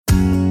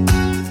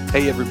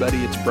Hey everybody,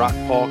 it's Brock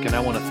Paulk, and I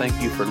want to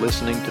thank you for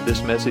listening to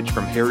this message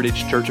from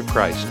Heritage Church of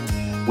Christ.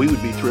 We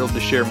would be thrilled to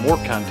share more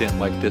content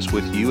like this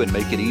with you and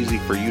make it easy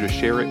for you to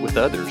share it with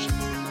others.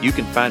 You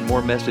can find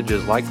more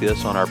messages like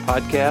this on our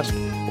podcast,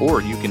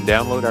 or you can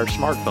download our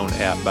smartphone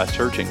app by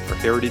searching for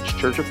Heritage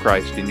Church of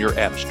Christ in your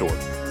app store.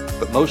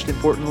 But most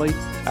importantly,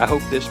 I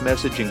hope this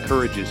message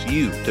encourages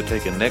you to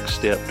take a next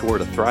step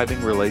toward a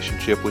thriving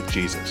relationship with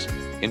Jesus.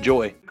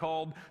 Enjoy.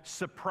 Called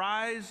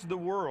Surprise the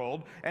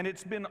World, and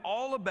it's been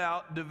all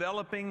about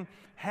developing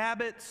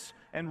habits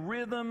and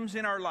rhythms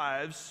in our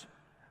lives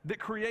that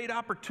create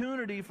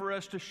opportunity for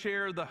us to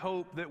share the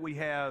hope that we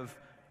have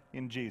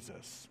in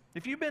Jesus.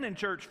 If you've been in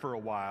church for a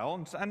while,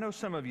 and I know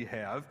some of you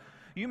have,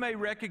 you may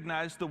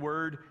recognize the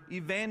word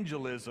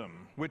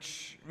evangelism,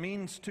 which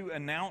means to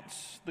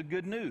announce the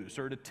good news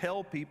or to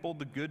tell people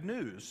the good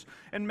news.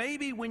 And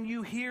maybe when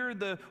you hear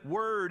the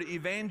word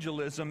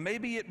evangelism,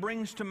 maybe it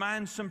brings to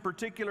mind some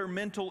particular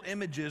mental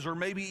images or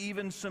maybe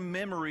even some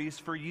memories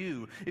for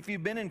you. If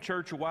you've been in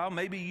church a while,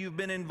 maybe you've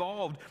been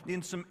involved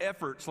in some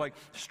efforts like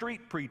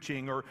street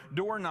preaching or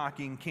door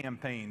knocking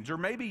campaigns. Or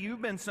maybe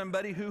you've been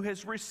somebody who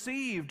has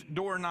received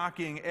door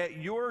knocking at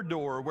your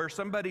door where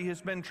somebody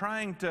has been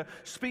trying to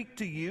speak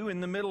to you in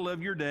the middle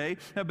of your day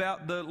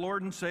about the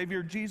Lord and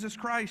Savior Jesus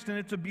Christ, and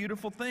it's a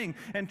beautiful thing.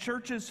 And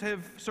churches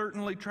have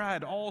certainly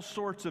tried all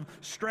sorts of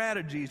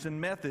strategies and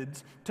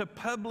methods to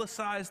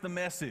publicize the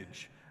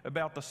message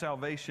about the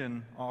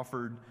salvation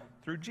offered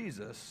through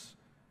Jesus.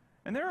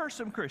 And there are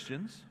some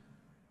Christians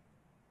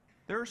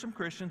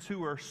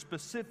who are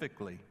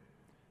specifically,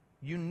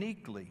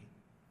 uniquely,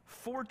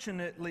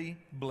 fortunately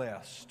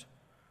blessed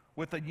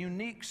with a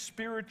unique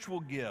spiritual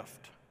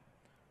gift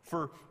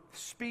for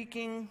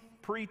speaking,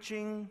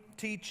 preaching,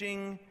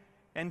 teaching,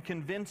 and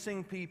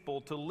convincing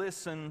people to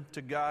listen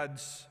to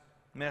God's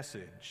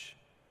message.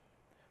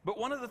 But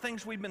one of the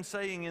things we've been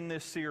saying in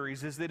this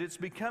series is that it's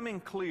becoming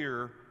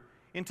clear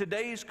in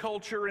today's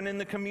culture and in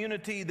the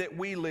community that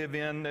we live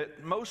in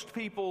that most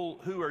people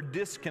who are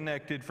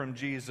disconnected from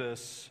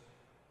Jesus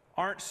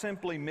aren't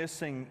simply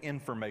missing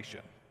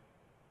information.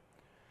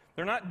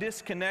 They're not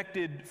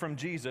disconnected from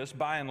Jesus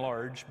by and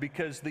large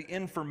because the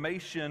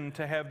information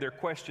to have their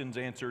questions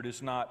answered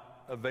is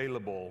not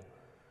available.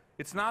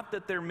 It's not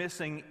that they're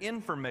missing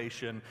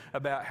information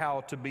about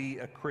how to be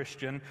a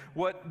Christian.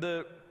 What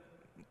the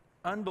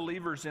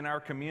unbelievers in our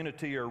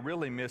community are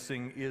really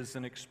missing is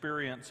an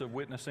experience of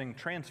witnessing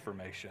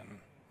transformation.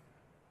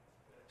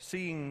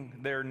 Seeing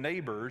their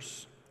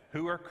neighbors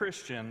who are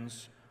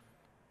Christians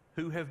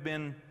who have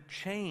been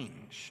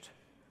changed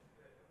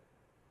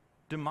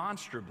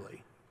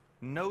demonstrably,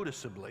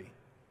 noticeably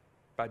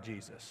by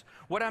Jesus.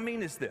 What I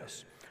mean is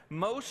this: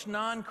 most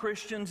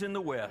non-Christians in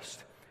the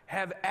West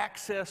have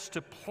access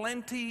to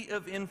plenty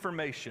of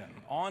information,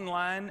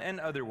 online and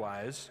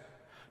otherwise,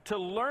 to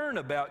learn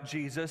about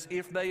Jesus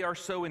if they are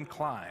so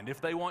inclined, if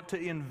they want to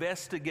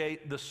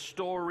investigate the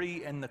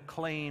story and the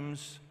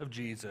claims of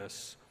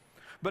Jesus.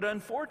 But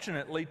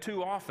unfortunately,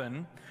 too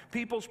often,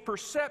 people's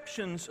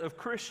perceptions of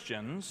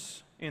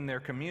Christians in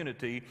their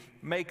community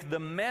make the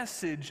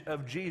message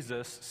of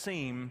Jesus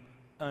seem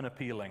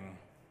unappealing.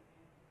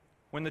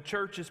 When the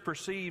church is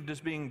perceived as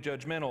being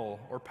judgmental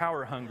or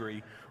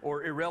power-hungry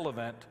or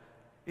irrelevant,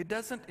 it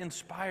doesn't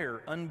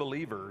inspire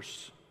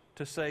unbelievers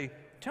to say,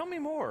 "Tell me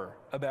more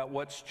about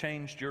what's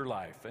changed your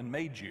life and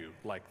made you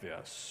like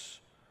this."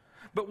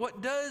 But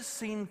what does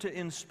seem to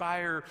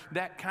inspire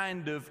that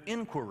kind of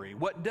inquiry,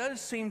 what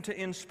does seem to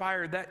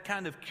inspire that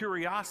kind of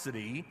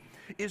curiosity,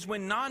 is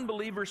when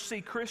non-believers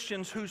see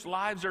Christians whose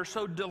lives are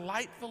so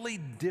delightfully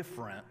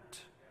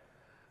different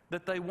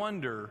that they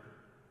wonder,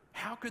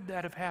 how could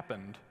that have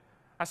happened?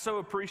 I so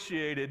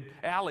appreciated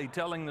Allie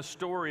telling the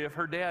story of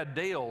her dad,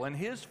 Dale, and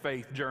his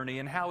faith journey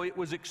and how it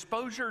was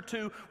exposure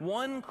to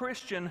one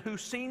Christian who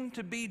seemed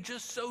to be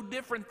just so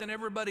different than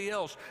everybody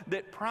else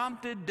that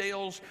prompted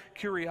Dale's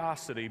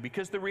curiosity.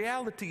 Because the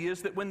reality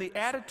is that when the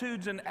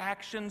attitudes and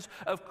actions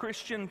of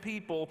Christian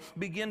people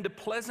begin to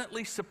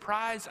pleasantly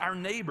surprise our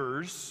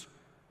neighbors,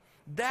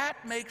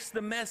 that makes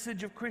the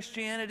message of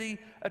Christianity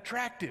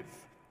attractive.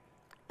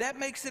 That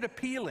makes it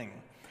appealing.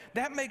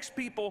 That makes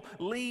people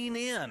lean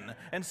in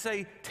and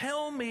say,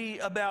 "Tell me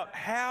about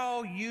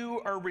how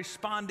you are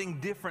responding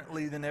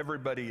differently than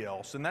everybody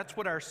else." And that's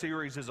what our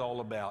series is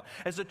all about.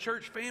 As a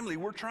church family,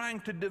 we're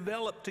trying to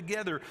develop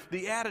together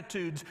the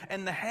attitudes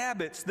and the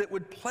habits that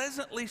would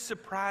pleasantly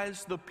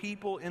surprise the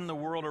people in the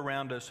world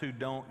around us who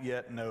don't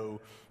yet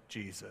know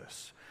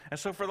Jesus. And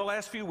so for the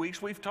last few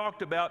weeks, we've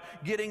talked about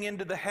getting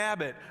into the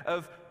habit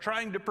of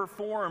trying to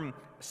perform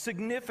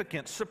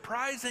significant,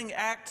 surprising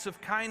acts of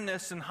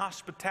kindness and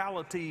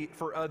hospitality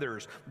for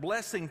others,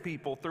 blessing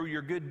people through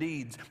your good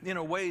deeds in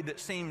a way that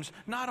seems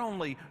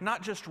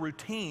not just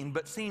routine,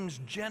 but seems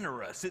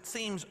generous. It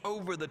seems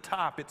over the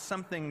top. It's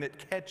something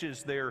that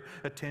catches their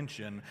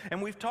attention.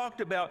 And we've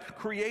talked about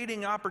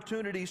creating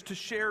opportunities to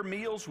share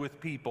meals with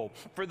people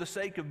for the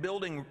sake of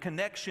building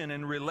connection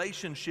and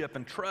relationship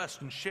and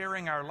trust and sharing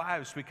sharing our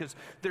lives, because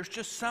there's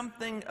just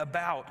something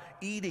about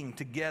eating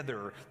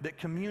together that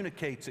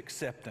communicates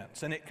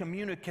acceptance, and it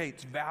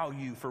communicates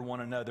value for one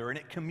another, and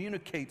it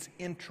communicates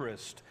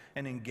interest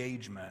and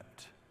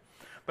engagement.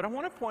 But I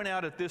want to point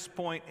out at this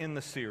point in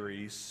the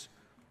series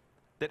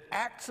that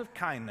acts of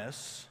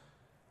kindness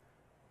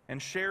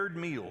and shared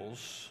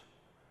meals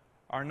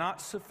are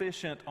not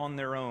sufficient on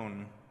their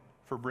own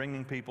for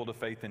bringing people to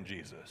faith in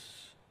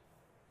Jesus.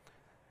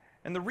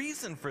 And the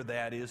reason for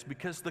that is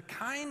because the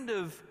kind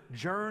of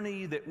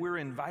journey that we're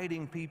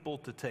inviting people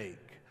to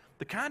take,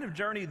 the kind of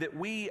journey that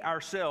we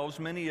ourselves,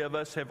 many of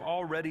us, have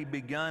already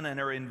begun and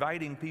are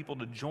inviting people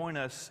to join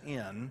us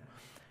in,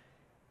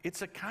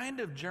 it's a kind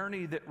of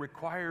journey that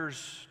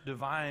requires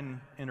divine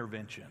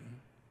intervention.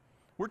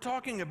 We're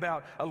talking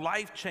about a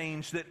life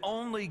change that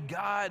only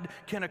God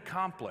can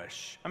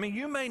accomplish. I mean,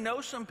 you may know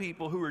some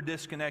people who are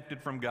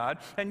disconnected from God,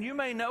 and you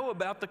may know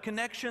about the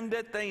connection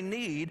that they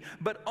need,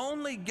 but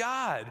only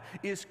God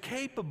is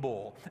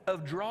capable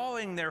of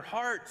drawing their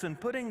hearts and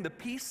putting the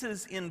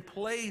pieces in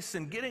place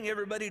and getting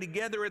everybody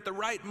together at the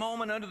right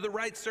moment under the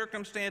right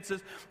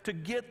circumstances to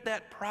get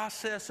that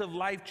process of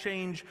life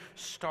change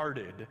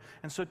started.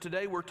 And so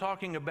today we're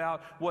talking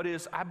about what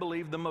is, I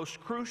believe, the most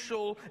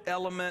crucial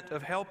element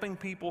of helping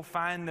people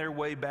find their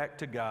way back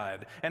to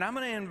God. And I'm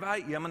going to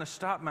invite you, I'm going to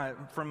stop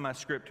from my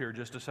script here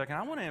just a second.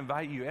 I want to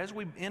invite you, as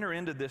we enter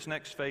into this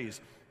next phase,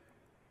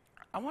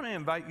 I want to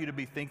invite you to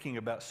be thinking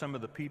about some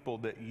of the people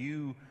that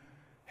you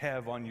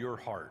have on your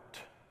heart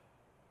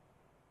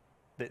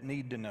that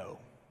need to know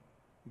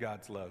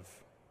God's love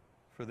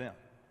for them.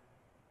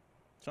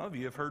 Some of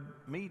you have heard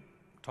me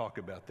talk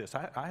about this.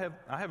 I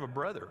have a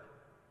brother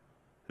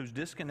who's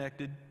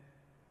disconnected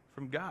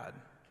from God.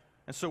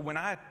 And so when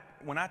I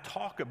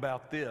talk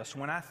about this,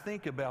 when I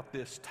think about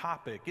this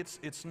topic,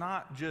 it's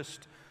not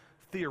just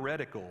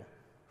theoretical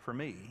for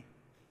me.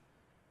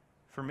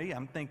 For me,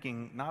 I'm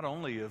thinking not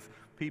only of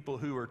people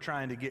who are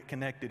trying to get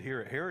connected here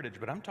at Heritage,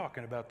 but I'm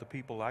talking about the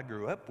people I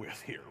grew up with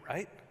here,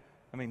 right?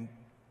 I mean,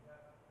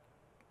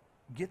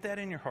 get that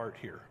in your heart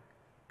here,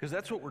 because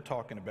that's what we're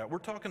talking about. We're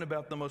talking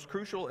about the most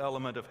crucial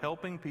element of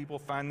helping people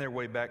find their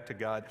way back to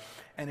God,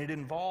 and it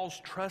involves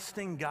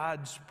trusting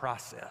God's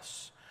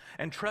process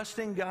and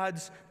trusting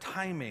God's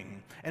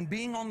timing and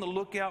being on the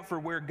lookout for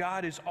where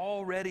God is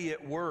already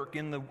at work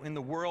in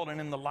the world and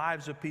in the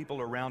lives of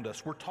people around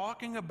us. We're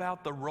talking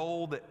about the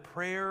role that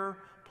prayer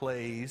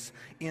plays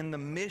in the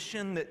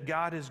mission that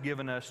God has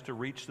given us to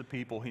reach the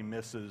people He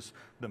misses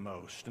the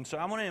most. And so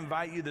I want to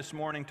invite you this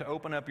morning to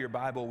open up your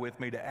Bible with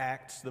me to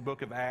Acts, the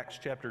book of Acts,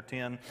 chapter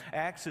 10.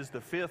 Acts is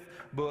the fifth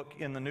book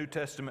in the New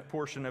Testament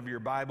portion of your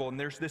Bible, and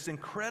there's this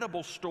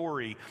incredible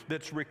story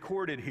that's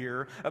recorded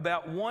here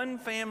about one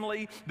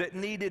family that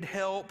needed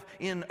help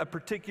in a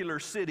particular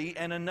city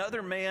and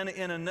another man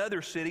in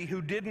another city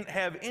who didn't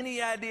have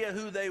any idea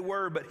who they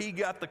were, but he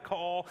got the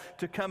call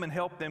to come and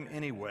help them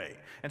anyway.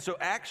 And so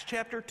Acts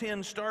chapter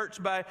 10 starts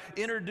by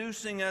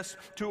introducing us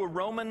to a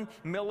Roman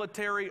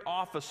military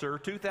officer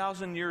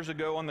 2,000 years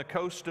ago on the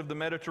coast of the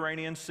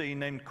Mediterranean Sea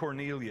named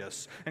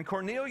Cornelius. And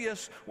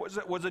Cornelius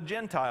was a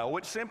Gentile,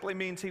 which simply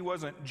means he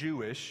wasn't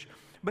Jewish,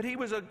 but he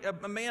was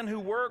a man who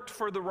worked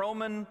for the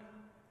Roman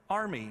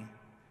army.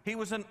 He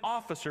was an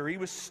officer. He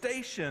was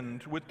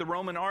stationed with the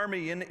Roman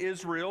army in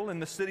Israel, in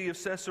the city of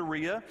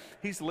Caesarea.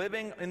 He's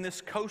living in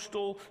this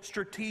coastal,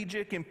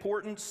 strategic,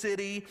 important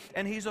city,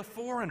 and he's a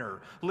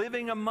foreigner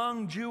living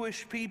among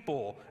Jewish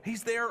people.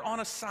 He's there on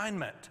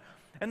assignment.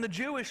 And the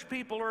Jewish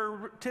people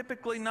are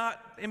typically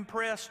not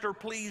impressed or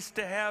pleased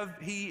to have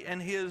he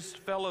and his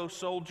fellow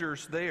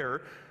soldiers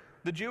there.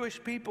 The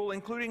Jewish people,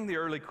 including the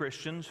early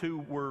Christians who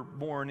were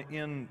born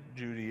in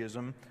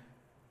Judaism,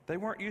 they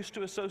weren't used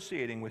to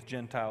associating with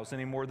Gentiles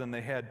any more than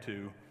they had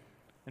to.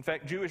 In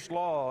fact, Jewish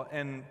law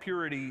and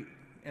purity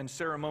and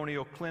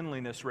ceremonial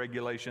cleanliness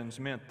regulations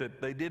meant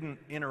that they didn't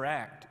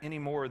interact any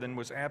more than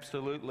was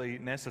absolutely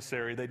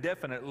necessary. They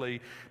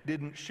definitely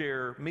didn't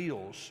share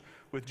meals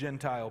with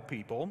Gentile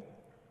people.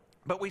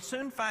 But we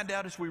soon find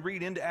out as we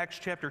read into Acts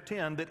chapter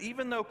 10 that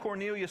even though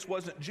Cornelius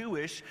wasn't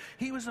Jewish,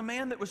 he was a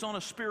man that was on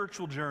a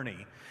spiritual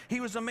journey.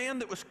 He was a man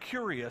that was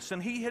curious,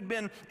 and he had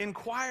been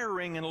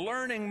inquiring and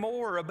learning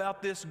more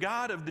about this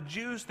God of the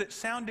Jews that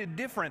sounded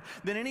different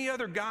than any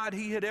other God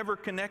he had ever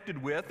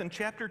connected with. And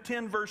chapter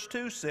 10 verse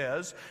 2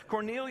 says,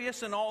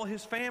 Cornelius and all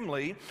his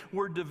family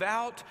were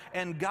devout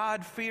and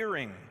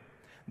God-fearing.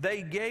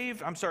 He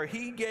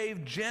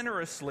gave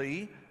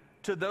generously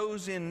to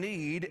those in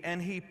need,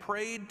 and he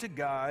prayed to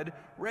God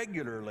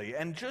regularly.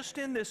 And just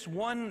in this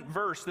one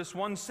verse, this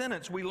one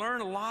sentence, we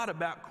learn a lot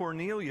about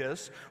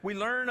Cornelius. We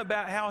learn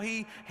about how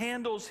he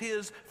handles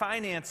his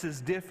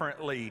finances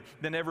differently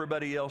than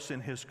everybody else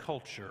in his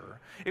culture.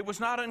 It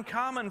was not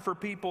uncommon for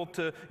people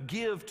to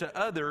give to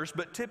others,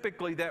 but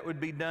typically that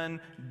would be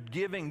done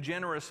giving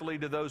generously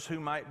to those who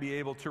might be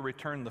able to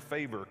return the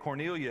favor.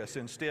 Cornelius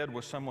instead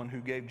was someone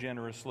who gave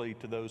generously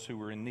to those who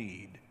were in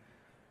need.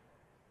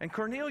 And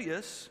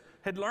Cornelius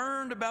had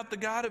learned about the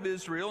God of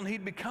Israel, and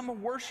he'd become a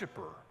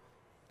worshiper.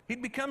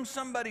 He'd become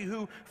somebody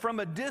who, from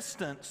a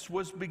distance,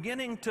 was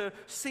beginning to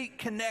seek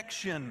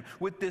connection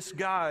with this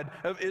God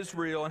of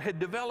Israel and had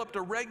developed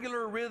a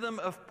regular rhythm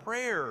of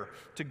prayer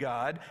to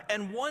God.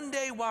 And one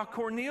day, while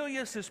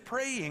Cornelius is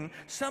praying,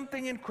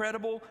 something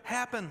incredible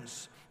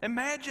happens.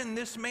 Imagine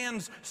this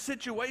man's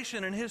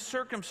situation and his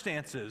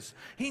circumstances.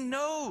 He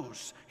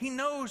knows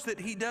that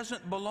he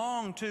doesn't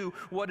belong to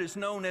what is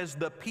known as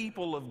the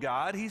people of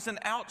God. He's an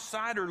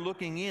outsider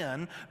looking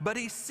in, but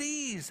he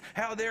sees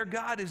how their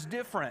God is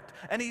different.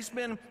 And he's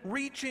been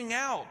reaching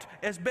out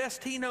as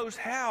best he knows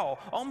how,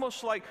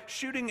 almost like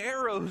shooting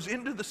arrows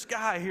into the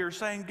sky here,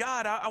 saying,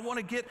 God, I want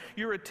to get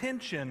your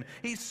attention.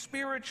 He's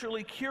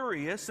spiritually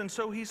curious, and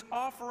so he's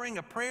offering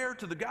a prayer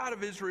to the God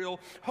of Israel,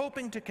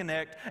 hoping to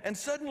connect, and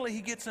suddenly he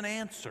gets an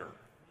answer.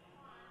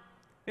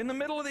 In the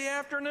middle of the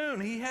afternoon,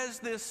 he has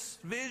this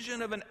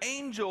vision of an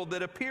angel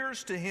that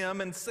appears to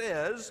him and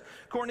says,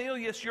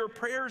 Cornelius, your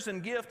prayers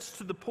and gifts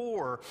to the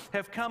poor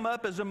have come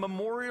up as a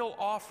memorial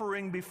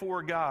offering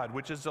before God,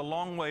 which is a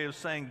long way of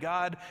saying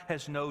God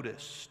has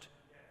noticed.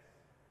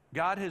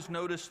 God has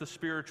noticed the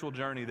spiritual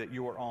journey that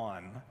you are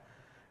on.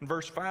 And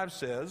verse 5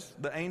 says,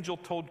 the angel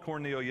told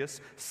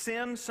Cornelius,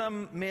 send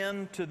some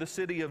men to the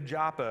city of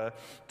Joppa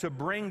to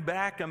bring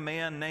back a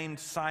man named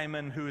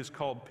Simon who is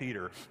called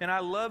Peter. And I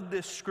love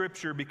this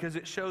scripture because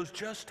it shows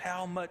just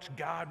how much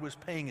God was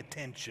paying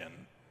attention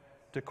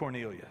to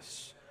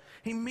Cornelius.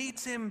 He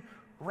meets him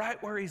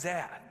right where he's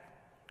at.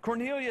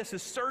 Cornelius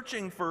is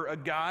searching for a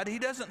God. He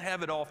doesn't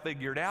have it all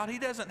figured out. He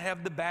doesn't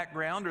have the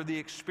background or the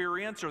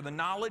experience or the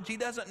knowledge. He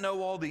doesn't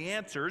know all the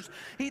answers.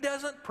 He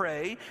doesn't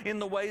pray in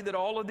the way that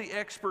all of the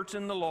experts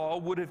in the law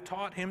would have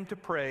taught him to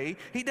pray.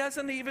 He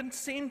doesn't even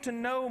seem to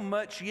know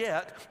much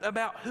yet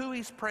about who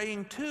he's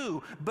praying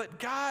to. But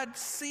God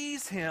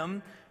sees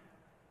him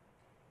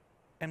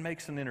and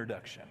makes an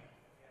introduction.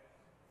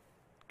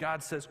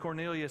 God says,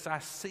 Cornelius, I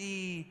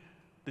see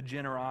the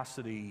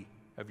generosity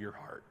of your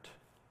heart.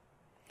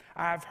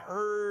 I've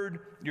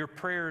heard your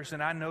prayers,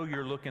 and I know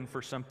you're looking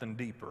for something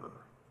deeper.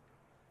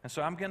 And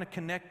so I'm going to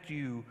connect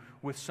you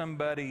with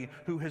somebody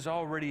who has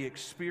already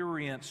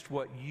experienced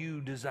what you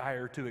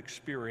desire to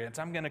experience.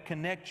 I'm going to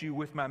connect you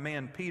with my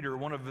man Peter,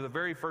 one of the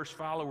very first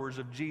followers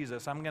of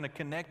Jesus. I'm going to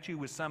connect you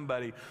with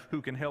somebody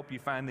who can help you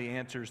find the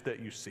answers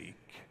that you seek.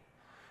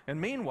 And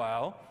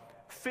meanwhile,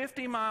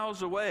 50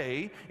 miles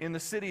away in the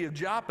city of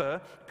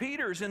Joppa,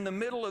 Peter's in the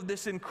middle of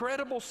this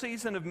incredible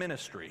season of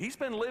ministry. He's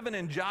been living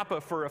in Joppa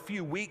for a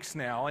few weeks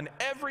now, and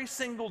every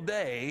single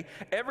day,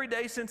 every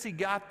day since he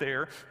got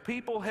there,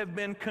 people have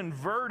been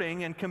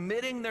converting and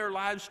committing their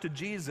lives to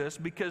Jesus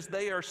because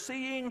they are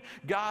seeing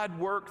God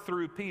work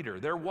through Peter.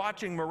 They're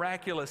watching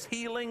miraculous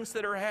healings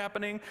that are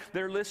happening.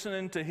 They're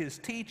listening to his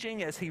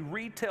teaching as he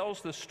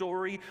retells the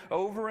story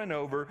over and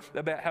over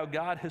about how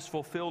God has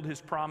fulfilled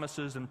his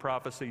promises and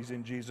prophecies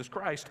in Jesus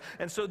Christ.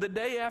 And so the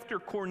day after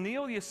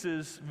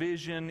Cornelius's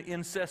vision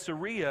in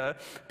Caesarea,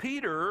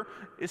 Peter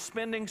is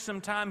spending some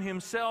time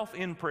himself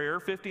in prayer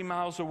 50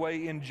 miles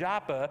away in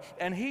Joppa,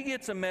 and he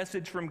gets a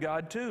message from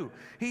God too.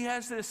 He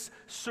has this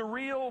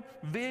surreal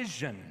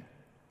vision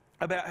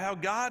about how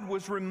God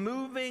was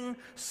removing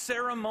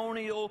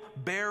ceremonial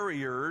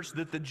barriers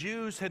that the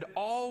Jews had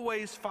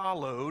always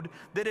followed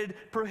that had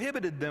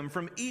prohibited them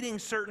from eating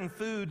certain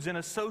foods and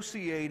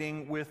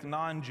associating with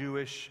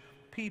non-Jewish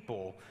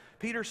people.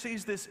 Peter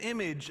sees this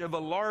image of a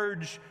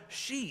large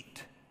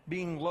sheet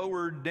being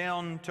lowered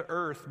down to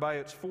earth by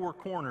its four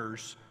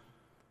corners,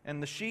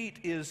 and the sheet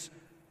is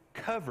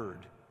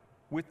covered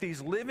with these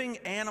living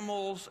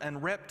animals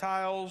and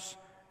reptiles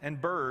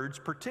and birds,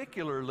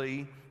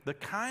 particularly the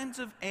kinds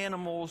of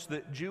animals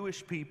that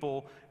Jewish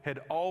people had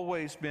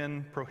always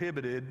been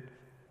prohibited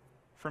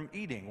from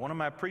eating. One of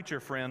my preacher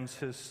friends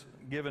has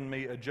given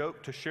me a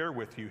joke to share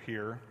with you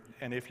here,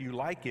 and if you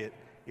like it,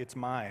 it's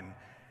mine,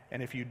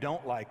 and if you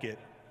don't like it,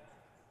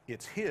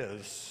 it's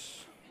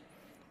his.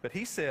 But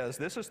he says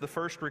this is the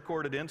first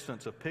recorded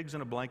instance of pigs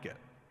in a blanket.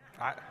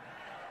 I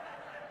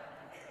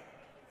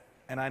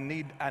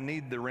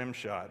need the rim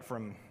shot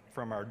from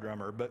our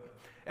drummer. But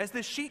as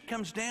this sheet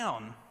comes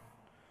down,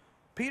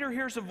 Peter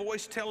hears a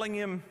voice telling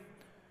him,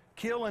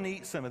 kill and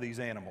eat some of these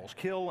animals.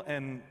 Kill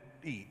and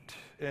eat.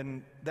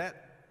 And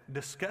that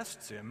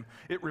disgusts him,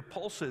 it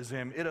repulses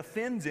him, it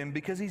offends him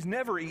because he's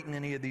never eaten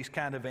any of these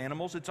kind of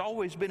animals. It's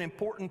always been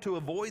important to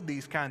avoid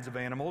these kinds of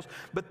animals.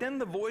 But then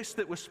the voice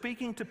that was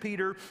speaking to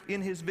Peter in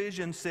his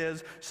vision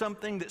says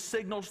something that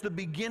signals the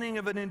beginning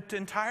of an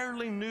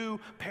entirely new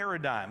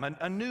paradigm,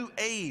 a new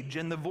age.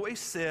 And the voice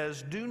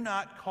says, do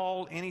not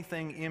call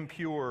anything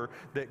impure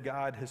that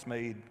God has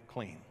made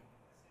clean.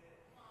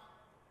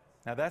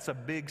 Now that's a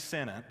big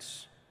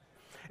sentence,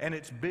 and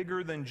it's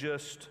bigger than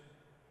just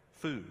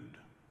food,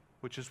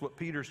 which is what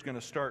Peter's going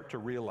to start to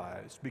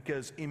realize,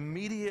 because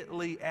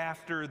immediately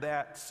after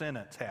that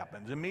sentence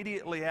happens,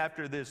 immediately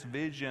after this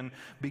vision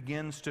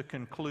begins to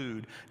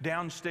conclude,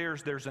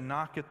 downstairs there's a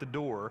knock at the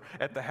door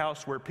at the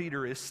house where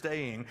Peter is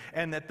staying,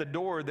 and at the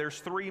door there's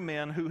three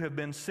men who have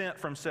been sent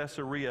from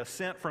Caesarea,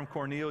 sent from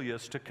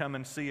Cornelius to come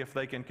and see if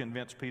they can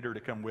convince Peter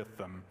to come with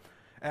them.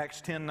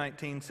 Acts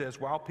 10:19 says,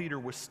 while Peter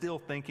was still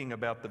thinking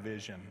about the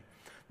vision,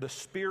 the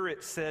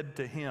Spirit said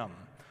to him,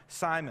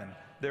 Simon,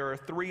 there are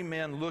 3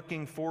 men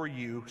looking for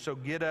you, so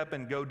get up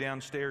and go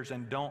downstairs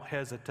and don't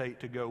hesitate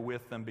to go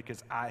with them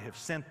because I have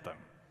sent them.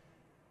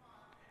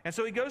 And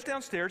so he goes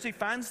downstairs, he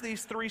finds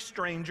these 3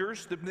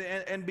 strangers,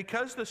 and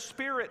because the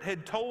Spirit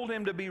had told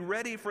him to be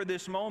ready for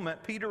this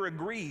moment, Peter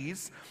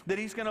agrees that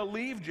he's going to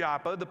leave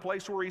Joppa, the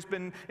place where he's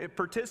been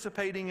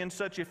participating in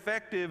such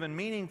effective and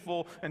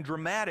meaningful and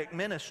dramatic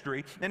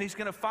ministry, and he's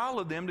going to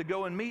follow them to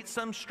go and meet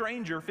some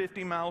stranger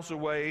 50 miles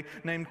away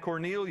named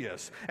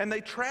Cornelius. And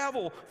they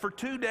travel for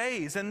 2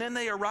 days, and then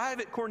they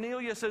arrive at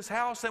Cornelius'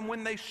 house, and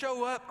when they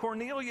show up,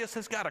 Cornelius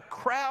has got a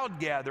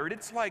crowd gathered.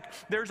 It's like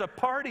there's a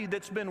party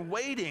that's been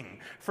waiting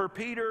for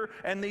Peter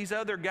and these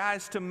other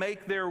guys to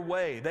make their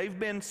way. They've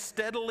been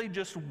steadily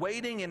just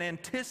waiting and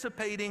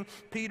anticipating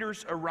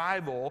Peter's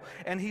arrival,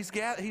 and he's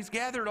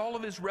gathered all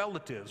of his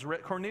relatives.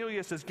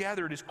 Cornelius has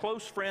gathered his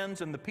close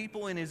friends and the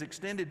people in his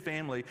extended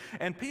family,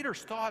 and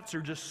Peter's thoughts are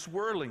just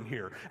swirling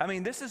here. I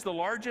mean, this is the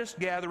largest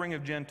gathering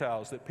of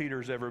Gentiles that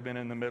Peter's ever been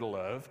in the middle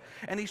of,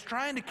 and he's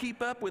trying to keep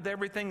up with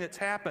everything that's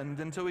happened,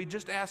 and so he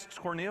just asks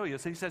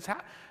Cornelius, he says,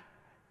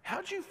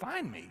 how'd you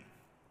find me?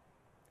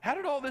 How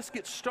did all this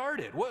get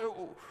started?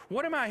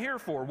 What am I here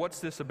for? What's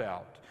this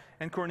about?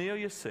 And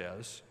Cornelius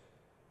says,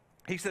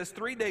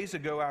 3 days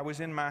ago I was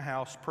in my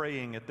house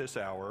praying at this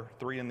hour,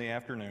 3 in the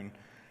afternoon,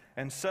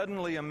 and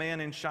suddenly a man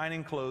in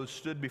shining clothes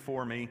stood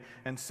before me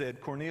and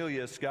said,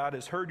 Cornelius, God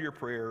has heard your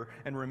prayer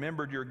and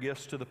remembered your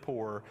gifts to the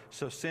poor,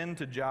 so send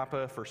to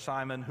Joppa for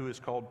Simon who is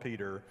called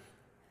Peter.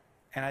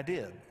 And I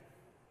did.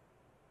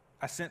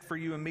 I sent for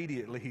you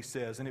immediately, he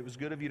says, and it was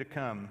good of you to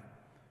come.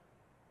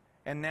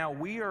 And now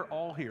we are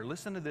all here.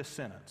 Listen to this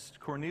sentence.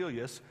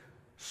 Cornelius,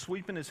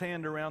 sweeping his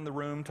hand around the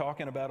room,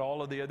 talking about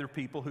all of the other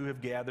people who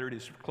have gathered,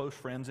 his close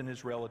friends and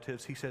his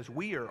relatives. He says,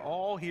 we are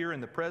all here in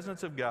the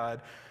presence of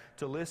God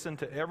to listen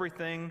to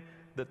everything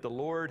that the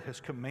Lord has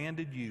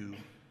commanded you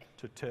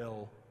to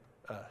tell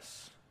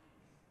us.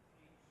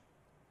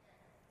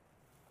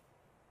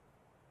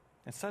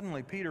 And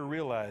suddenly Peter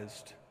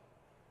realized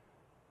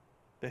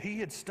that he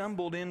had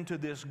stumbled into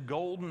this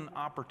golden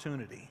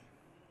opportunity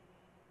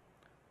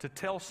to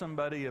tell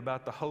somebody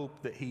about the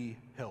hope that he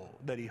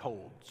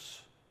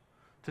holds,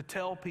 to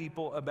tell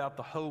people about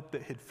the hope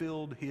that had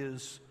filled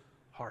his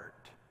heart.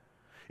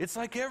 It's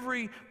like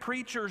every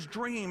preacher's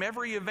dream,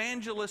 every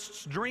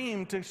evangelist's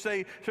dream to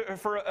say,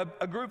 for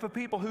a group of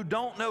people who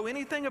don't know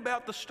anything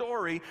about the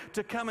story,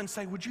 to come and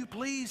say, would you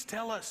please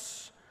tell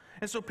us?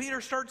 And so Peter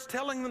starts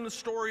telling them the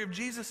story of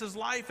Jesus'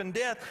 life and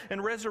death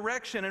and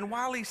resurrection. And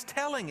while he's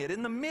telling it,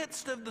 in the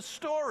midst of the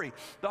story,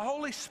 the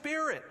Holy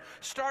Spirit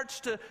starts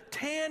to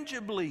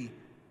tangibly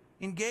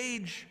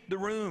engage the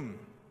room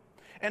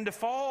and to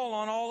fall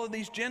on all of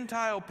these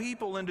Gentile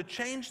people and to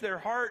change their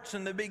hearts,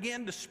 and they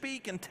begin to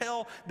speak and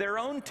tell their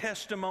own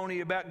testimony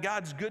about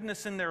God's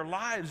goodness in their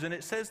lives. And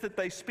it says that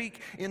they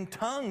speak in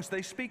tongues.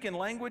 They speak in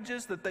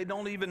languages that they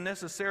don't even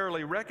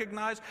necessarily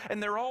recognize,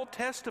 and they're all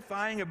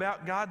testifying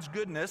about God's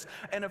goodness.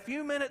 And a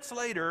few minutes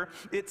later,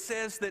 it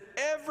says that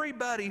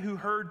everybody who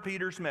heard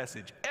Peter's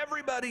message,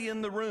 everybody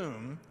in the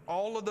room,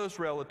 all of those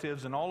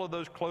relatives and all of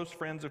those close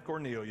friends of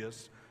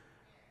Cornelius,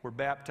 were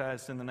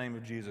baptized in the name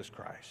of Jesus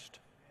Christ.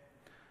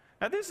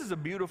 Now, this is a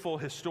beautiful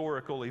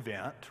historical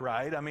event,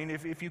 right? I mean,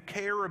 if you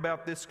care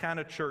about this kind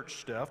of church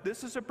stuff,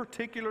 this is a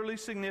particularly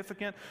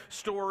significant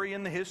story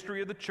in the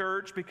history of the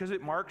church because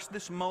it marks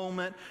this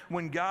moment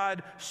when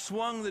God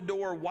swung the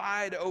door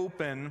wide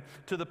open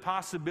to the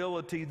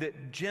possibility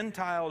that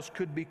Gentiles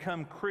could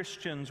become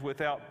Christians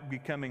without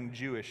becoming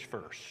Jewish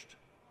first.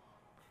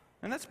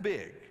 And that's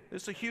big.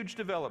 It's a huge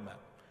development.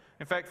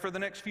 In fact, for the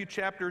next few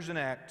chapters in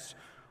Acts,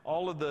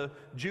 all of the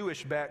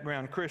Jewish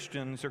background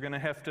Christians are going to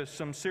have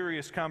some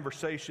serious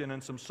conversation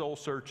and some soul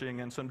searching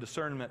and some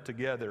discernment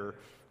together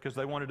because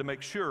they wanted to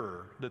make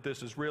sure that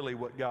this is really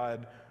what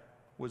God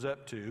was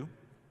up to.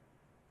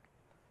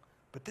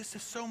 But this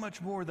is so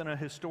much more than a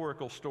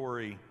historical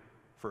story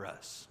for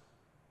us.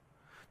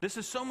 This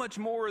is so much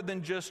more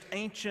than just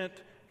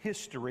ancient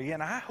history,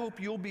 and I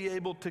hope you'll be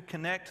able to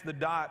connect the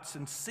dots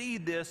and see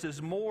this as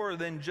more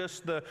than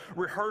just the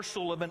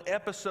rehearsal of an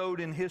episode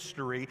in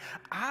history.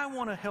 I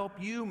want to help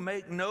you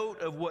make note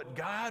of what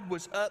God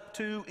was up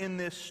to in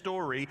this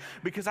story,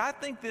 because I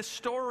think this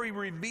story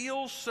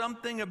reveals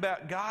something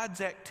about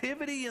God's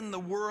activity in the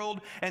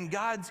world and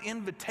God's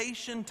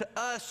invitation to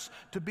us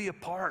to be a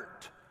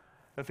part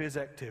of His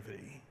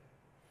activity.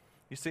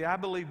 You see, I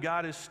believe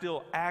God is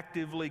still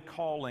actively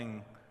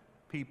calling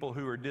people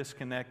who are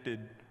disconnected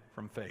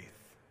from faith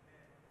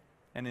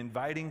and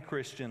inviting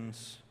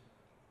Christians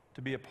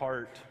to be a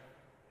part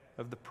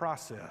of the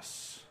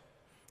process.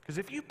 Because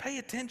if you pay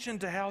attention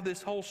to how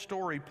this whole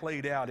story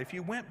played out, if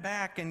you went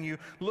back and you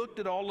looked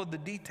at all of the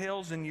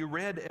details and you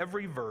read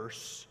every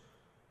verse,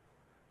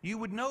 you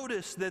would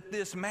notice that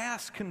this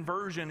mass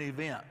conversion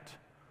event,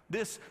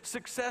 this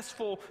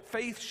successful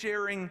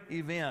faith-sharing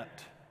event,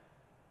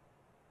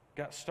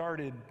 got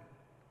started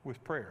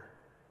with prayer.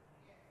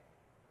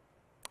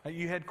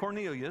 You had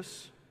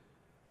Cornelius,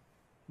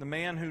 the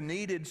man who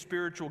needed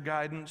spiritual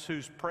guidance,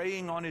 who's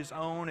praying on his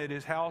own at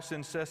his house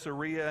in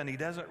Caesarea, and he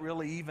doesn't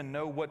really even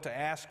know what to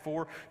ask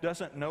for,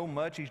 doesn't know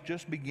much. He's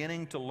just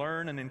beginning to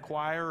learn and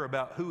inquire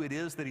about who it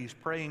is that he's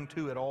praying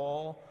to at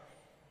all.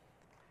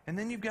 And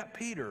then you've got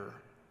Peter,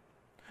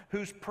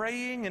 who's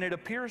praying, and it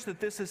appears that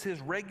this is his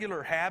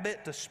regular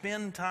habit to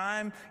spend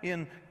time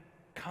in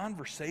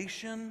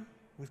conversation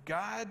with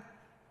God.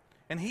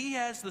 And he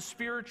has the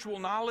spiritual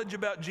knowledge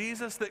about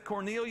Jesus that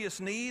Cornelius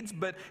needs,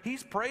 but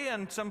he's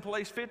praying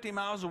someplace 50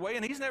 miles away,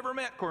 and he's never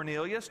met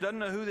Cornelius, doesn't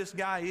know who this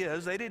guy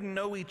is. They didn't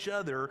know each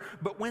other.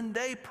 But when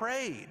they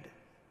prayed,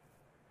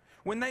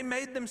 when they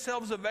made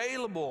themselves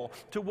available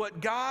to what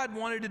God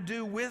wanted to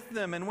do with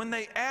them, and when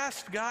they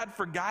asked God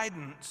for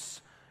guidance,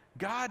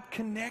 God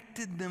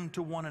connected them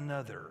to one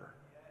another.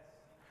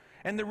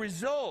 And the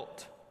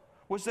result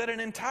was that an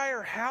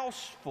entire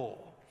house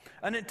full,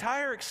 an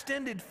entire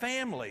extended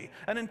family,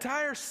 an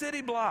entire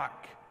city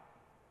block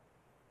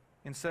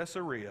in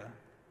Caesarea,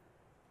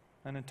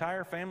 an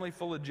entire family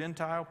full of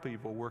Gentile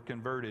people were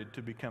converted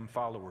to become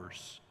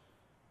followers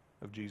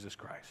of Jesus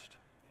Christ.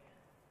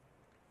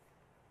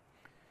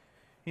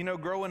 You know,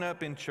 growing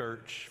up in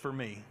church, for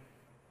me,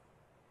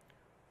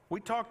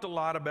 we talked a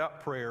lot about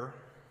prayer,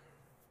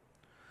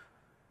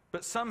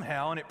 but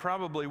somehow, and it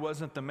probably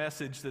wasn't the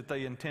message that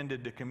they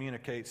intended to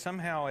communicate,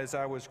 somehow as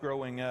I was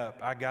growing up,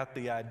 I got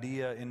the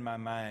idea in my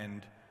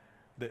mind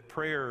that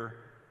prayer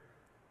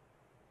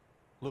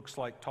looks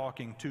like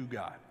talking to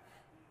God.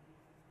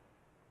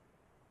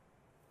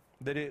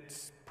 That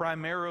it's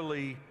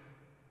primarily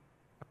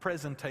a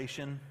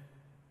presentation,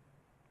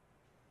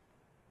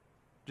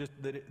 just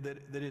that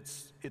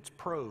it's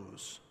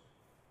prose,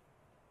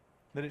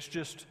 that it's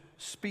just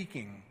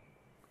speaking.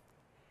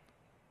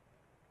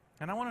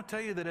 And I want to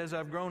tell you that as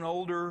I've grown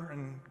older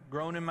and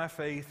grown in my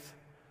faith,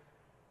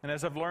 and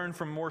as I've learned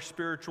from more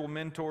spiritual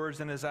mentors,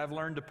 and as I've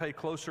learned to pay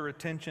closer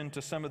attention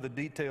to some of the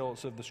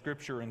details of the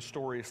Scripture and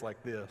stories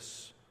like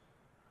this,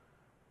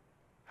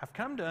 I've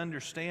come to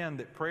understand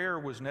that prayer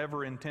was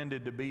never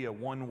intended to be a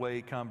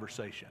one-way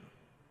conversation.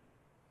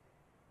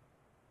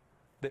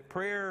 That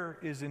prayer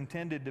is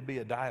intended to be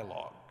a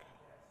dialogue.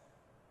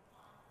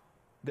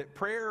 That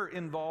prayer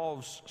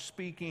involves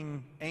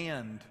speaking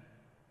and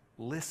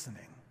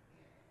listening.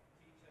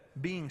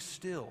 Being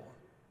still,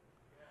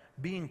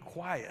 being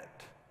quiet,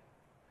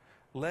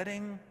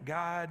 letting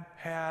God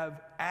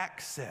have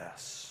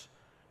access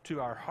to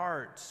our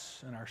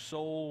hearts and our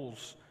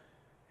souls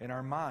and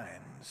our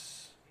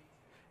minds.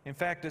 In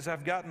fact, as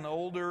I've gotten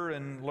older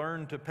and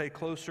learned to pay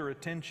closer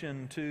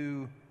attention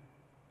to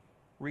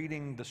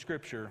reading the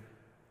Scripture,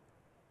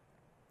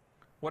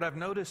 what I've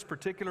noticed,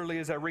 particularly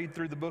as I read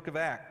through the book of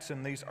Acts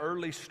and these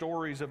early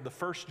stories of the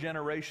first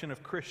generation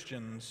of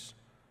Christians,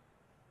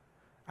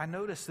 I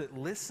noticed that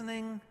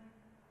listening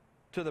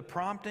to the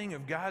prompting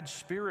of God's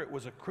Spirit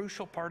was a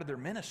crucial part of their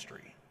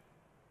ministry.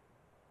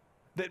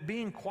 That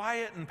being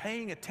quiet and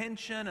paying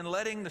attention and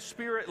letting the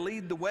Spirit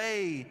lead the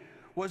way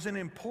was an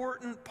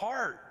important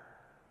part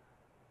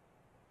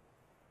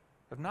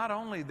of not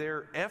only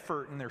their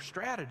effort and their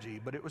strategy,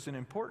 but it was an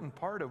important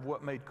part of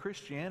what made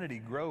Christianity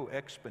grow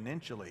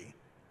exponentially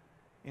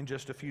in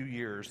just a few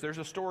years. There's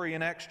a story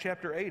in Acts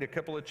chapter 8, a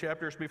couple of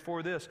chapters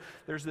before this.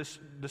 There's this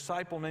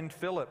disciple named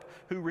Philip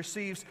who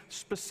receives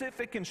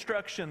specific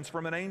instructions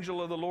from an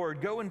angel of the Lord.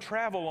 Go and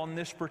travel on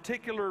this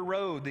particular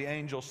road, the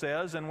angel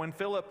says. And when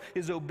Philip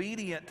is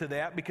obedient to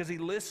that because he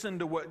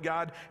listened to what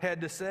God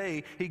had to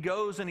say, he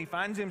goes and he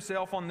finds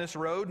himself on this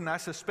road. And I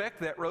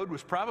suspect that road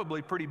was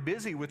probably pretty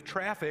busy with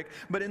traffic.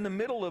 But in the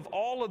middle of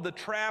all of the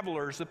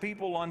travelers, the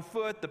people on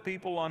foot, the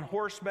people on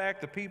horseback,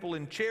 the people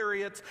in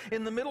chariots,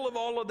 in the middle of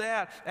all of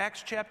that,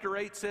 Acts chapter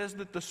 8 says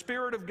that the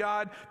Spirit of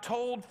God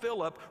told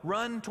Philip,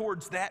 run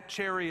towards that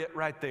chariot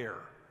right there.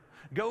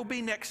 Go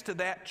be next to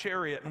that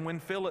chariot. And when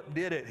Philip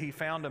did it, he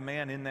found a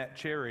man in that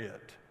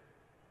chariot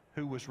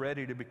who was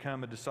ready to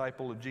become a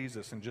disciple of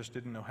Jesus and just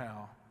didn't know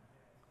how.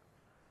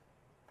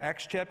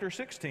 Acts chapter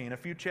 16, a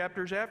few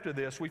chapters after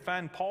this, we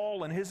find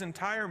Paul and his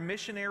entire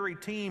missionary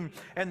team,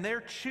 and they're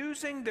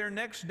choosing their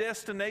next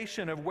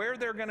destination of where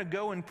they're going to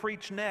go and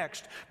preach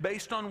next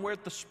based on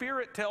what the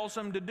Spirit tells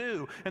them to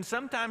do. And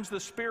sometimes the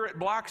Spirit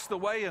blocks the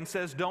way and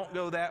says, don't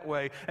go that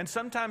way. And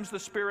sometimes the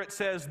Spirit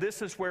says,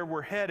 this is where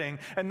we're heading.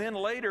 And then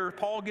later,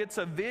 Paul gets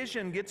a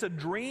vision, gets a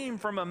dream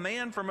from a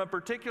man from a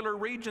particular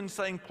region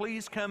saying,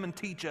 please come and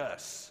teach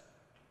us.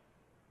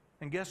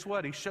 And guess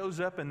what? He shows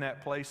up in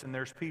that place and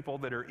there's people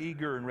that are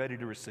eager and ready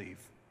to receive.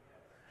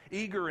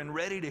 Eager and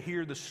ready to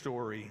hear the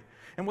story.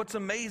 And what's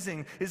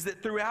amazing is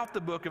that throughout the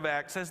book of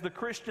Acts, as the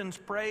Christians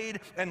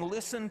prayed and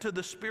listened to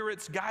the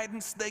Spirit's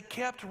guidance, they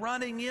kept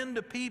running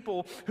into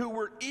people who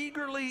were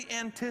eagerly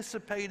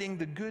anticipating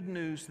the good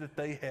news that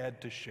they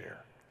had to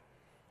share.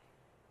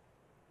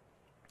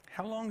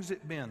 How long has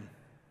it been?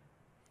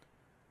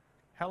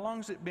 How long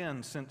has it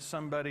been since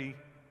somebody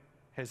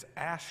has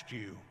asked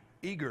you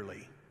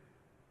eagerly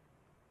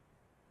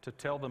to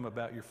tell them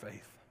about your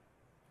faith?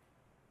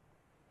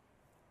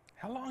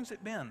 How long has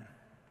it been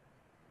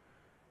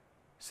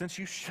since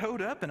you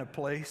showed up in a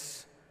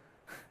place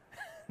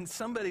And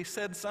somebody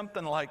said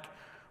something like,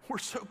 "We're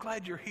so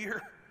glad you're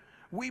here.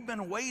 We've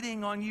been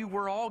waiting on you.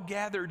 We're all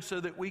gathered so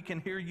that we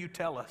can hear you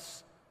tell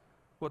us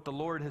what the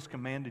Lord has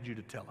commanded you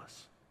to tell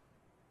us."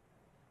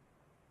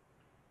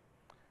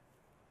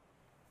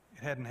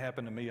 It hadn't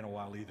happened to me in a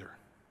while either.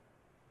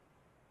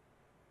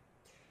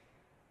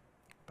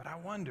 But I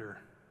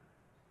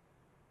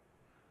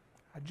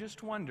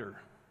just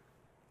wonder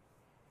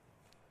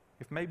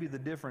if maybe the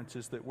difference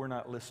is that we're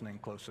not listening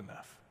close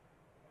enough.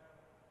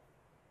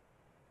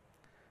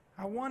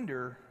 I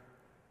wonder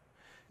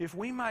if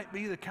we might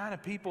be the kind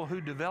of people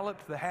who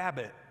developed the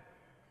habit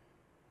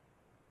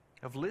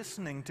of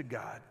listening to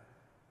God,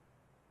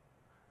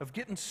 of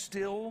getting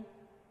still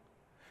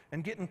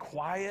and getting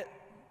quiet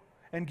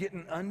and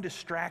getting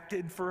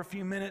undistracted for a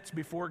few minutes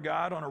before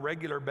God on a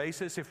regular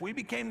basis. If we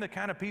became the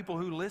kind of people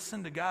who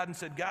listened to God and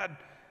said, "God,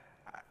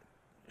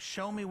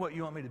 show me what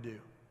you want me to do.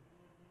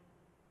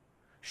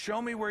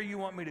 Show me where you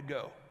want me to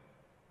go.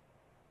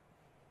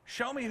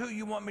 Show me who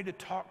you want me to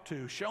talk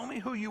to. Show me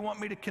who you want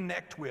me to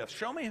connect with.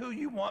 Show me who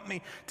you want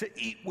me to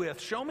eat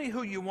with. Show me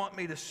who you want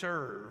me to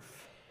serve."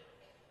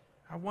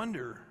 I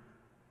wonder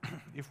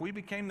if we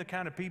became the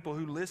kind of people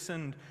who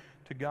listened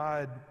to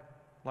God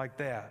like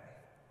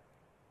that,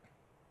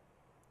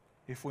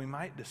 if we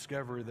might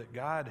discover that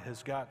God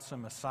has got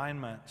some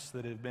assignments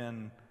that have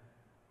been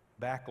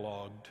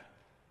backlogged,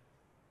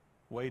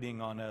 waiting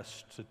on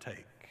us to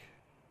take,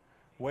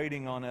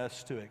 waiting on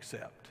us to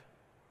accept.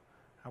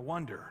 I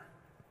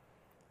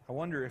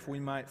wonder if we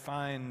might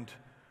find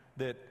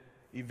that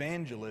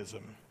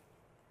evangelism,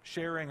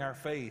 sharing our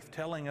faith,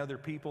 telling other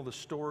people the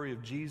story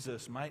of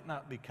Jesus might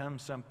not become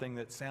something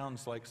that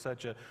sounds like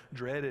such a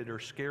dreaded or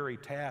scary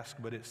task,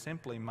 but it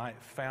simply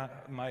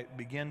might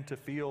begin to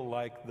feel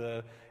like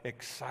the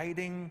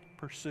exciting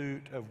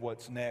pursuit of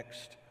what's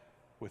next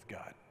with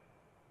God.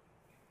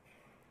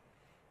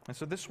 And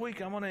so this week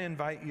I want to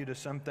invite you to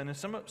something, and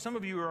some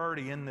of you are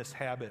already in this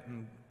habit,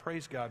 and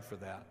praise God for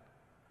that.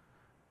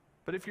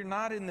 But if you're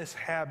not in this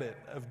habit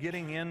of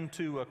getting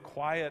into a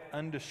quiet,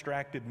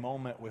 undistracted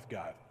moment with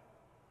God,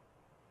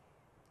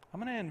 I'm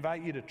going to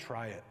invite you to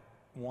try it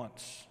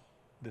once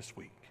this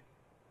week.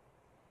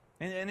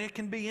 And it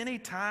can be any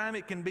time.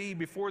 It can be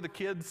before the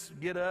kids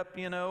get up,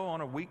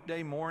 on a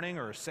weekday morning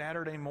or a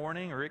Saturday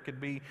morning, or it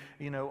could be,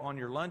 on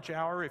your lunch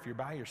hour if you're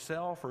by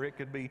yourself, or it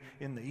could be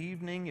in the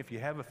evening if you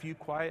have a few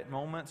quiet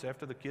moments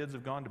after the kids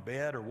have gone to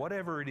bed, or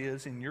whatever it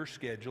is in your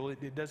schedule.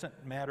 It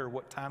doesn't matter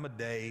what time of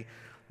day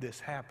this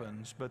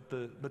happens, but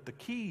the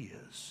key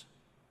is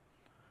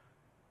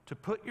to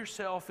put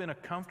yourself in a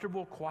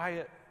comfortable,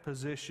 quiet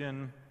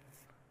position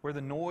where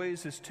the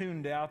noise is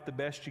tuned out the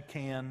best you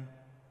can.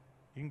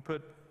 You can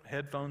put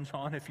headphones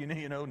on if you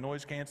need,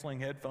 noise-canceling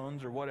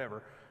headphones or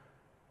whatever.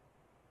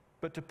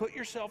 But to put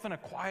yourself in a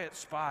quiet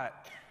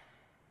spot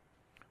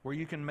where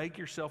you can make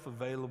yourself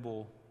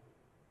available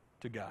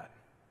to God.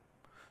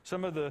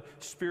 Some of the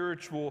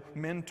spiritual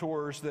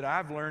mentors that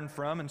I've learned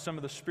from and some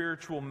of the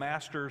spiritual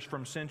masters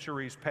from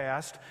centuries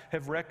past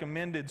have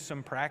recommended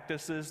some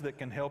practices that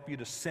can help you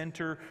to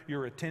center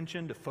your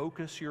attention, to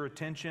focus your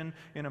attention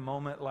in a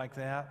moment like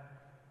that.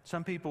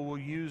 Some people will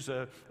use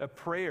a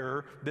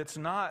prayer that's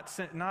not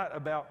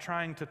about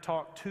trying to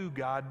talk to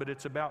God, but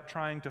it's about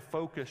trying to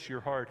focus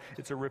your heart.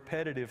 It's a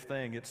repetitive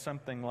thing. It's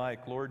something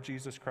like, "Lord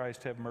Jesus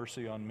Christ, have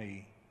mercy on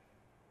me,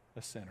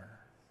 a sinner.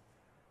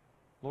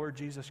 Lord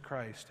Jesus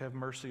Christ, have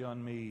mercy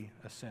on me,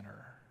 a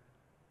sinner."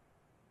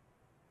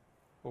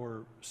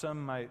 Or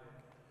some might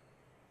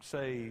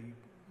say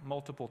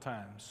multiple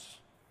times,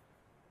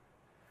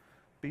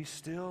 "Be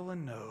still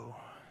and know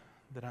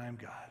that I am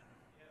God.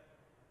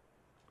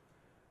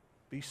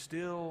 Be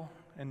still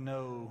and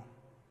know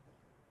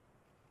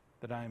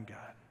that I am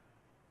God.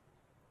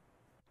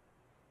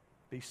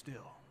 Be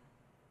still.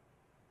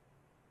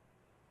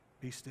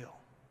 Be still.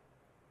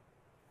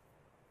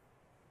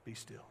 Be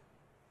still."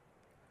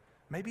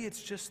 Maybe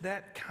it's just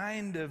that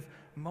kind of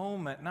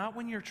moment, not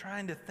when you're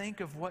trying to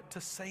think of what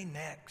to say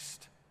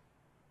next,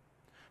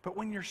 but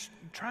when you're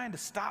trying to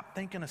stop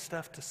thinking of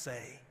stuff to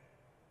say.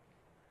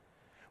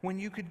 When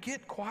you could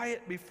get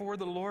quiet before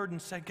the Lord and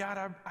say,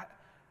 "God,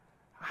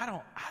 I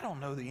don't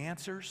know the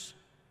answers.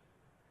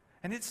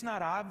 And it's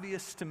not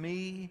obvious to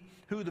me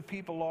who the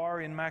people are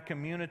in my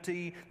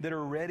community that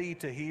are ready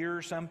to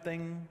hear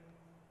something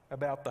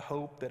about the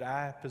hope that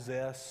I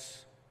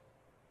possess.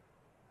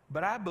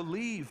 But I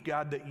believe,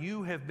 God, that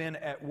you have been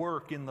at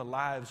work in the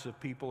lives of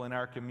people in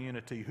our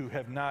community who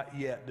have not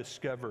yet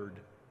discovered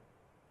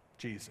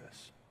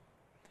Jesus.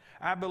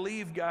 I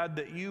believe, God,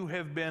 that you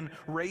have been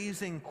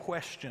raising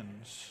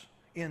questions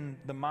in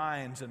the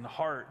minds and the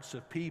hearts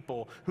of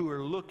people who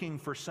are looking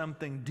for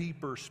something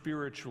deeper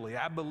spiritually.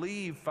 I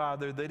believe,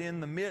 Father, that in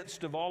the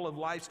midst of all of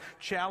life's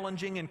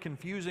challenging and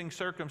confusing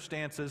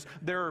circumstances,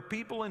 there are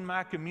people in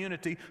my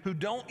community who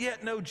don't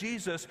yet know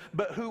Jesus,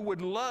 but who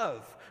would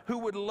love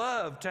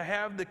to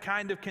have the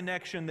kind of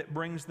connection that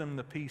brings them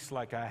the peace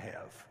like I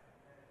have.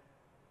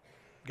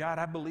 God,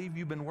 I believe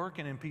you've been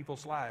working in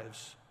people's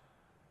lives.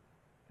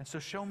 And so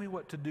show me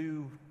what to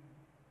do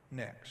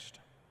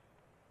next.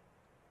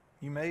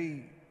 You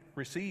may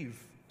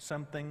receive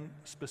something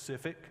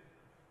specific.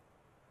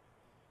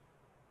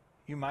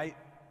 You might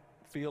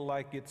feel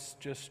like it's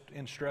just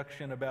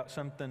instruction about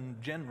something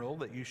general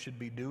that you should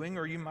be doing,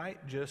 or you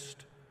might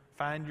just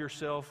find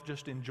yourself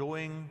just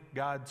enjoying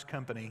God's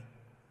company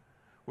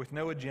with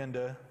no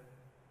agenda,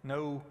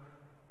 no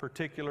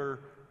particular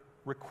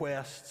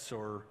requests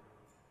or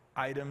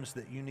items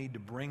that you need to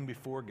bring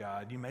before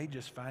God. You may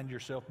just find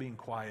yourself being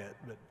quiet,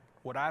 but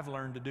what I've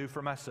learned to do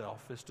for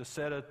myself is to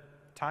set a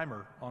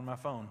timer on my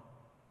phone.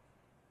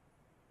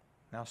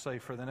 Now say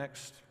for the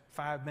next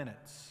 5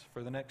 minutes,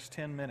 for the next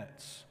 10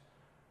 minutes,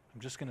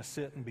 I'm just going to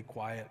sit and be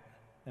quiet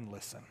and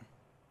listen.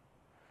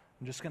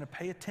 I'm just going to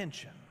pay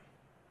attention.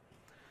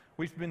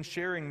 We've been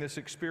sharing this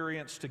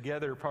experience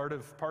together, part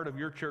of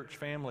your church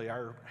family,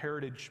 our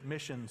Heritage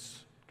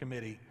Missions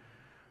Committee.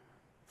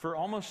 For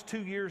almost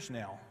 2 years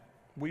now,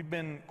 we've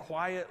been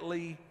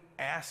quietly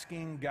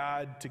asking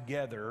God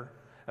together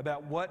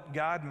about what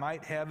God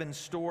might have in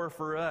store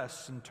for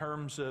us in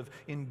terms of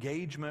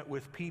engagement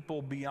with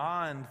people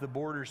beyond the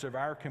borders of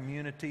our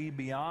community,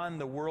 beyond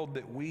the world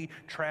that we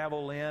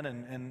travel in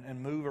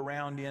and move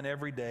around in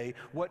every day,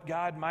 what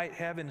God might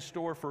have in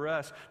store for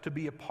us to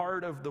be a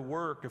part of the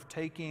work of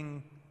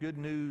taking good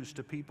news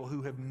to people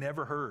who have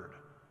never heard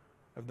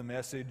of the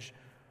message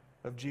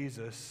of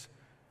Jesus.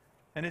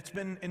 And it's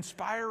been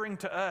inspiring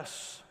to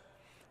us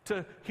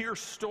to hear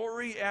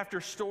story after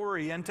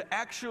story and to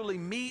actually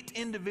meet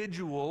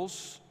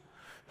individuals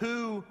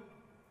who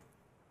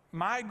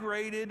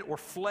migrated or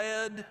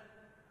fled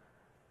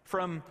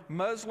from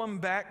Muslim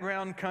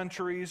background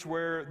countries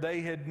where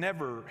they had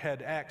never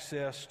had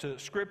access to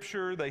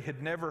Scripture, they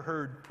had never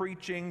heard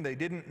preaching, they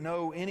didn't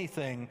know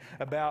anything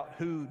about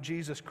who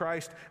Jesus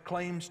Christ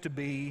claims to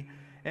be.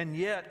 And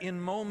yet,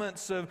 in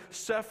moments of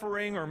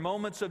suffering or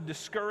moments of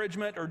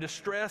discouragement or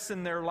distress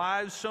in their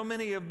lives, so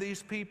many of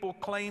these people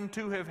claim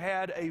to have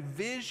had a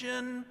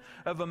vision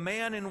of a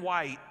man in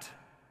white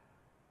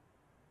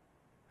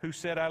who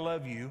said, "I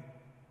love you."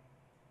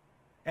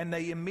 And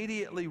they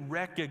immediately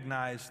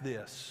recognized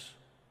this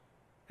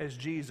as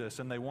Jesus,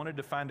 and they wanted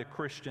to find a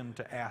Christian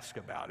to ask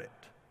about it.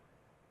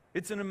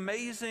 It's an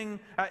amazing...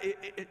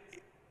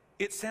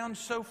 It sounds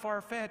so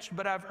far-fetched,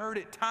 but I've heard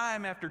it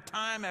time after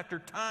time after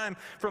time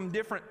from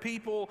different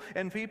people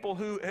and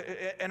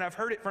I've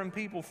heard it from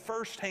people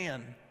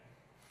firsthand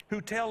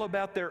who tell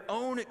about their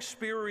own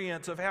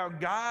experience of how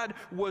God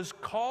was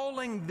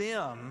calling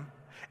them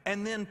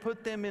and then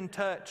put them in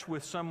touch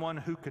with someone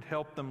who could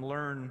help them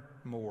learn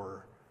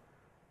more.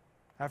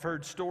 I've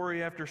heard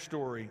story after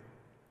story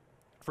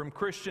from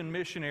Christian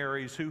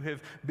missionaries who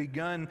have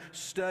begun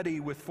study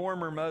with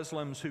former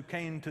Muslims who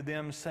came to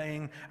them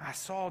saying, "I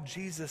saw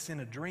Jesus in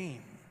a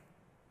dream.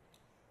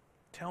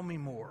 Tell me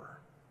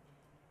more."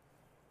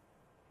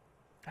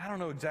 I don't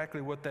know exactly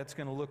what that's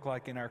going to look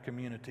like in our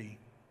community,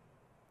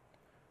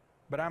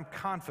 but I'm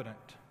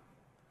confident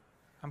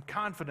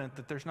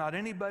that there's not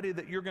anybody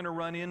that you're going to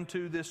run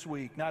into this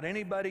week, not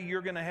anybody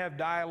you're going to have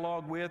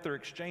dialogue with or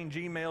exchange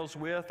emails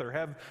with or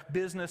have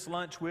business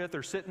lunch with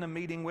or sit in a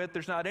meeting with.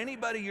 There's not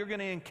anybody you're going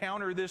to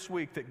encounter this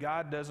week that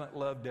God doesn't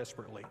love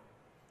desperately.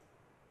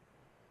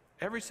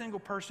 Every single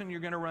person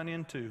you're going to run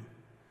into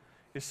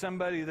is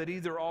somebody that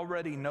either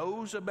already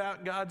knows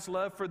about God's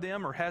love for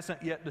them or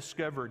hasn't yet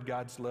discovered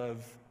God's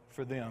love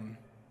for them.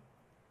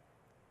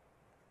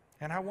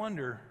 And I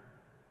wonder,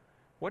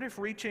 what if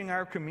reaching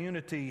our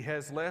community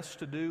has less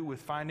to do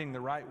with finding the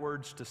right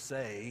words to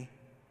say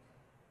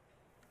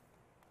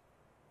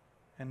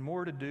and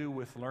more to do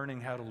with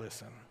learning how to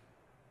listen?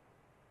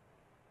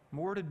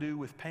 More to do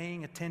with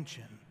paying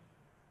attention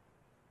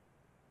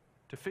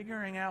to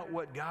figuring out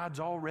what God's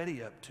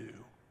already up to,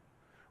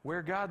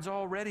 where God's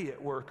already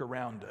at work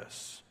around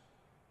us,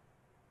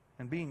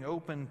 and being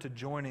open to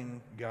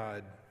joining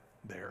God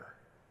there.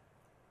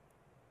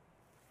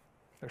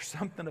 There's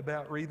something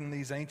about reading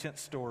these ancient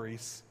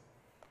stories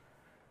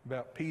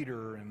about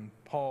Peter and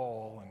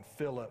Paul and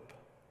Philip,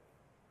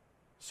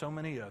 so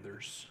many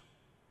others,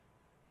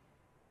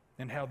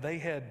 and how they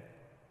had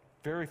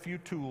very few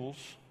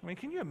tools. I mean,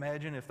 can you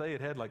imagine if they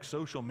had had like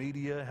social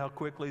media, how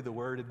quickly the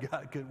word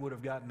would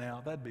have gotten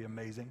out? That'd be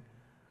amazing.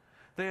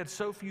 They had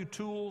so few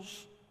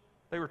tools.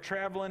 They were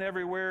traveling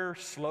everywhere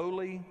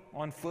slowly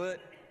on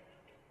foot.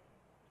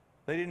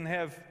 They didn't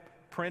have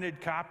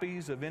printed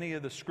copies of any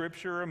of the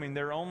Scripture. I mean,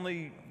 their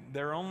only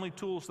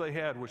tools they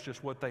had was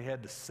just what they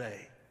had to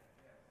say.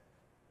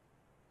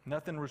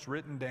 Nothing was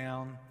written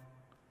down.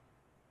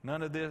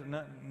 None of this,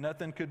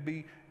 nothing could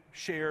be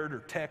shared or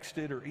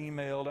texted or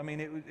emailed. I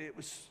mean, it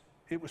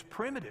was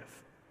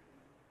primitive.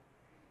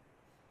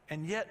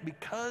 And yet,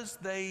 because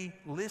they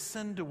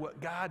listened to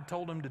what God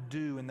told them to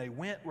do and they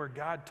went where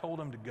God told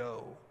them to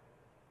go,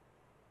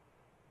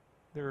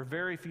 there are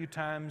very few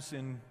times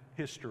in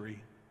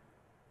history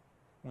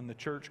when the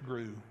church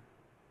grew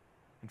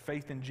and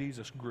faith in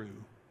Jesus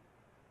grew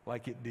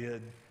like it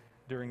did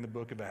during the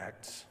book of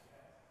Acts.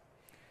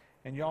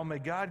 And y'all, may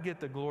God get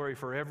the glory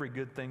for every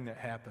good thing that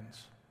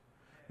happens.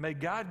 May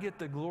God get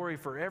the glory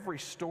for every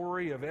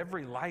story of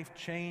every life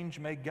change.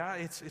 May God,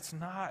 it's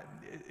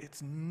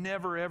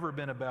never ever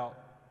been about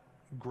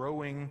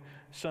growing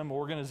some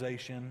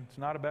organization. It's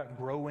not about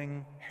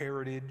growing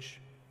Heritage,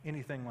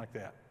 anything like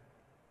that.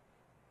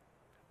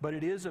 But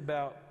it is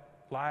about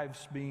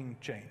lives being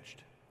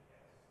changed.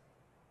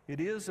 It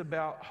is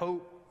about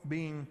hope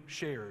being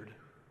shared.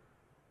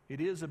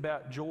 It is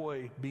about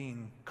joy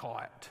being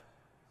caught.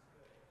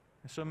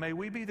 And so may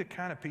we be the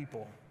kind of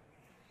people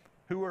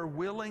who are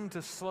willing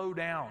to slow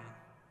down,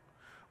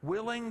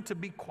 willing to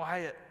be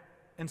quiet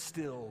and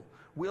still,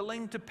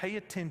 willing to pay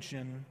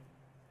attention,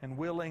 and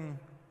willing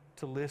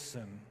to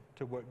listen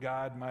to what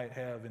God might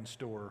have in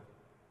store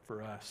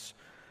for us.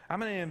 I'm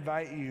going to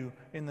invite you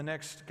in the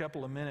next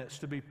couple of minutes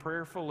to be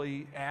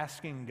prayerfully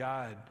asking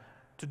God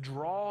to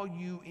draw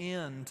you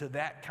into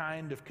that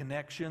kind of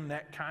connection,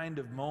 that kind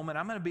of moment.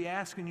 I'm going to be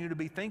asking you to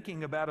be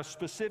thinking about a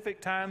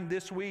specific time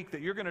this week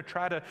that you're going to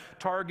try to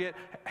target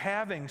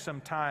having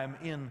some time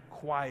in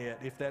quiet,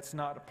 if that's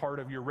not a part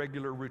of your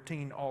regular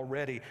routine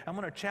already. I'm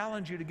going to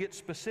challenge you to get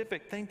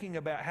specific, thinking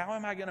about how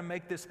am I going to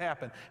make this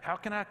happen? How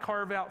can I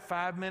carve out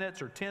 5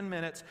 minutes or 10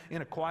 minutes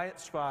in a quiet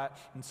spot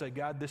and say,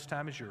 God, this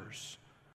time is yours.